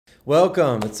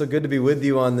Welcome. It's so good to be with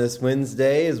you on this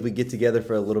Wednesday as we get together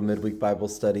for a little midweek Bible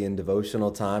study and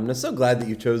devotional time. And I'm so glad that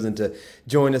you've chosen to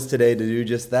join us today to do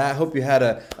just that. I hope you had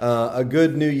a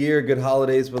good new year, good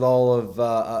holidays with all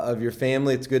of your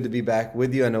family. It's good to be back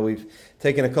with you. I know we've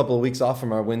taken a couple of weeks off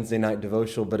from our Wednesday night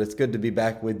devotional, but it's good to be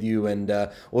back with you, and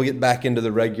we'll get back into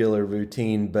the regular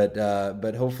routine. But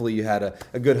hopefully you had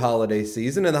a good holiday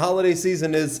season, and the holiday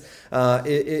season is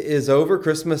over.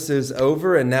 Christmas is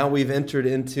over, and now we've entered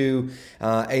into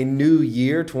a new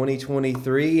year,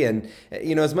 2023. And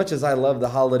as much as I love the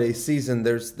holiday season,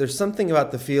 there's something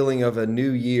about the feeling of a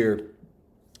new year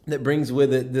that brings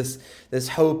with it this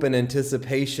hope and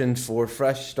anticipation for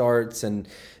fresh starts and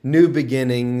new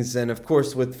beginnings. And of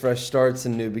course, with fresh starts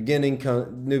and new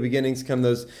beginnings come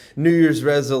those New Year's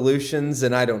resolutions.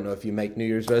 And I don't know if you make New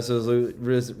Year's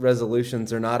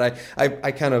resolutions or not.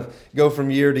 I kind of go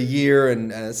from year to year,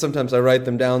 and sometimes I write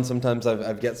them down. Sometimes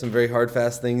I've got some very hard,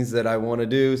 fast things that I want to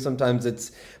do. Sometimes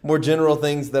it's more general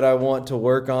things that I want to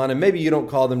work on. And maybe you don't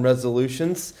call them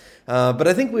resolutions, but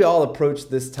I think we all approach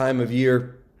this time of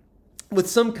year with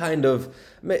some kind of,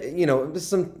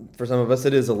 for some of us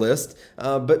it is a list,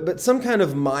 but some kind of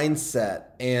mindset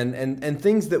and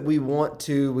things that we want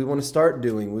to start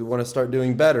doing. We want to start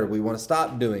doing better. We want to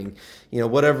stop doing,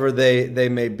 whatever they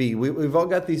may be. We've all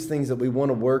got these things that we want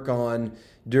to work on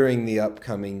during the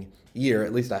upcoming year.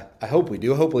 At least I hope we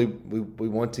do. Hopefully we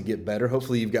want to get better.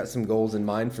 Hopefully you've got some goals in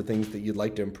mind for things that you'd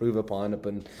like to improve upon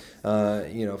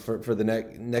for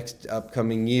the next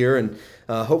upcoming year. And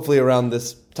hopefully around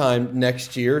this time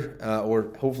next year,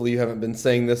 or hopefully you haven't been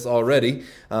saying this already,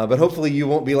 but hopefully you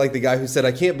won't be like the guy who said,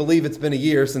 I can't believe it's been a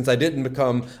year since I didn't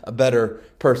become a better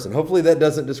person. Hopefully that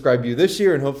doesn't describe you this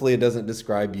year, and hopefully it doesn't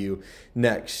describe you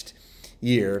next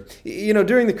year.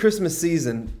 During the Christmas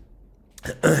season,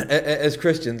 as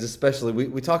Christians especially,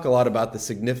 we talk a lot about the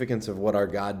significance of what our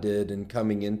God did in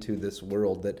coming into this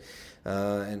world. That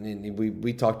and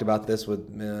we talked about this with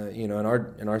in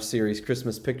our series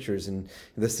Christmas Pictures, and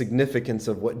the significance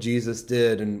of what Jesus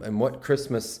did and what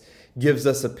Christmas gives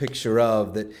us a picture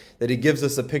of, that he gives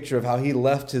us a picture of how he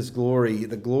left his glory,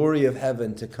 the glory of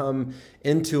heaven, to come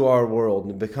into our world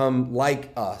and become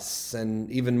like us, and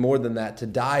even more than that, to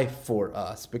die for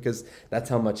us, because that's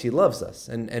how much he loves us.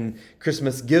 And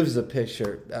Christmas gives a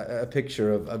picture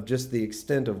of just the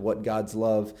extent of what God's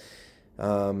love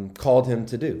called him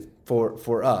to do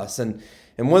for us. And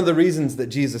one of the reasons that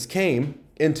Jesus came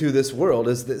into this world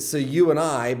is that so you and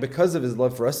I, because of his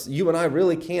love for us, you and I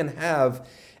really can have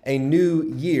a new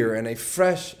year and a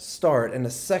fresh start and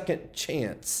a second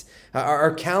chance.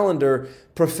 Our calendar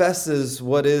professes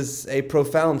what is a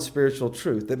profound spiritual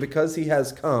truth, that because he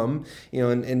has come,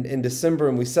 in December,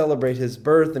 and we celebrate his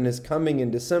birth and his coming in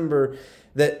December,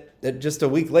 that just a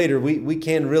week later we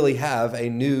can really have a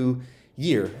new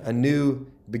year, a new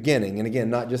beginning. And again,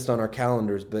 not just on our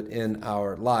calendars, but in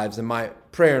our lives. And my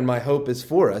prayer and my hope is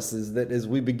for us is that as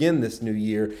we begin this new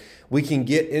year, we can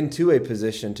get into a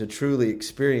position to truly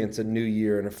experience a new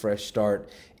year and a fresh start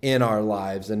in our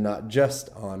lives, and not just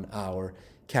on our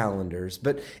calendars.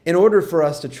 But in order for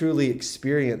us to truly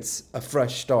experience a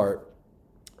fresh start,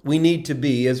 we need to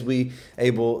be, as we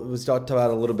talked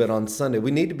about a little bit on Sunday,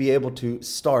 we need to be able to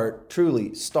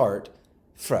truly start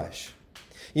fresh.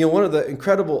 One of the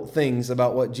incredible things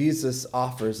about what Jesus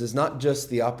offers is not just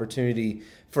the opportunity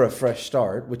for a fresh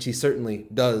start, which he certainly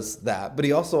does that, but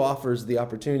he also offers the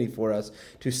opportunity for us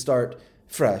to start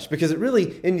fresh. Because it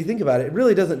really, and you think about it, it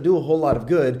really doesn't do a whole lot of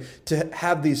good to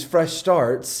have these fresh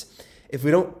starts if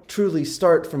we don't truly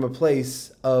start from a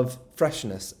place of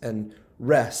freshness and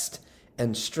rest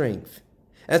and strength.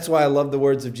 That's why I love the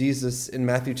words of Jesus in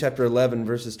Matthew chapter 11,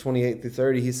 verses 28 through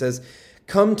 30. He says,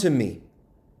 "Come to me,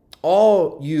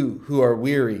 all you who are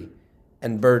weary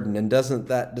and burdened." And doesn't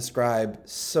that describe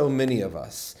so many of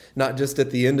us? Not just at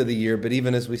the end of the year, but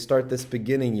even as we start this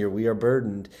beginning year, we are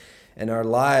burdened. And our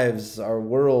lives, our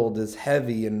world is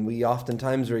heavy, and we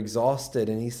oftentimes are exhausted.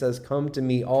 And he says, "Come to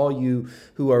me, all you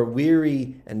who are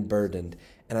weary and burdened."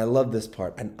 And I love this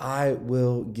part. "And I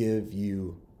will give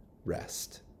you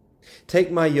rest.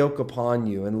 Take my yoke upon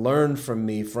you and learn from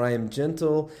me, for I am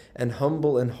gentle and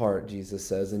humble in heart," Jesus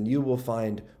says, "and you will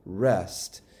find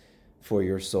rest for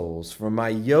your souls. For my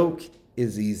yoke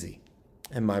is easy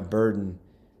and my burden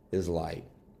is light."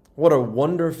 What a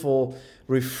wonderful,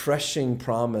 refreshing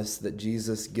promise that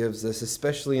Jesus gives us,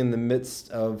 especially in the midst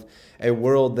of a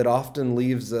world that often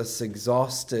leaves us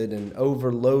exhausted and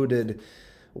overloaded.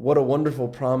 What a wonderful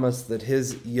promise that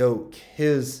his yoke,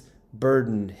 his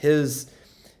burden,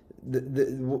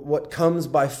 what comes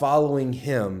by following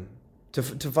him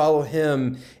To follow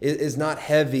him is not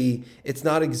heavy, it's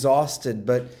not exhausted,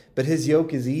 but his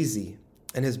yoke is easy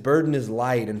and his burden is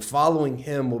light, and following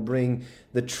him will bring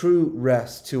the true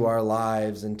rest to our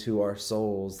lives and to our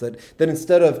souls. That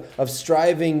instead of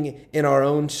striving in our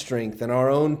own strength and our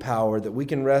own power, that we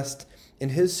can rest in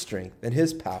his strength and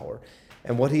his power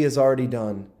and what he has already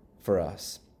done for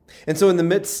us. And so in the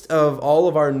midst of all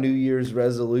of our New Year's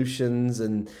resolutions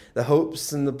and the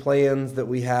hopes and the plans that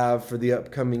we have for the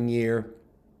upcoming year,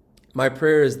 my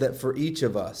prayer is that for each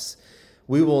of us,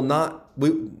 we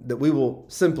will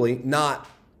simply not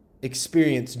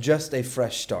experience just a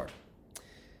fresh start,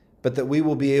 but that we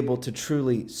will be able to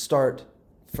truly start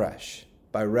fresh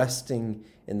by resting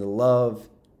in the love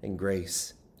and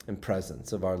grace and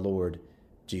presence of our Lord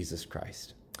Jesus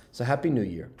Christ. So Happy New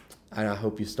Year, and I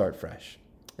hope you start fresh.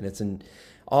 And it's in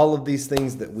all of these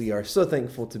things that we are so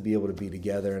thankful to be able to be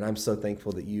together. And I'm so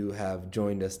thankful that you have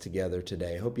joined us together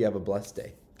today. I hope you have a blessed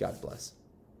day. God bless.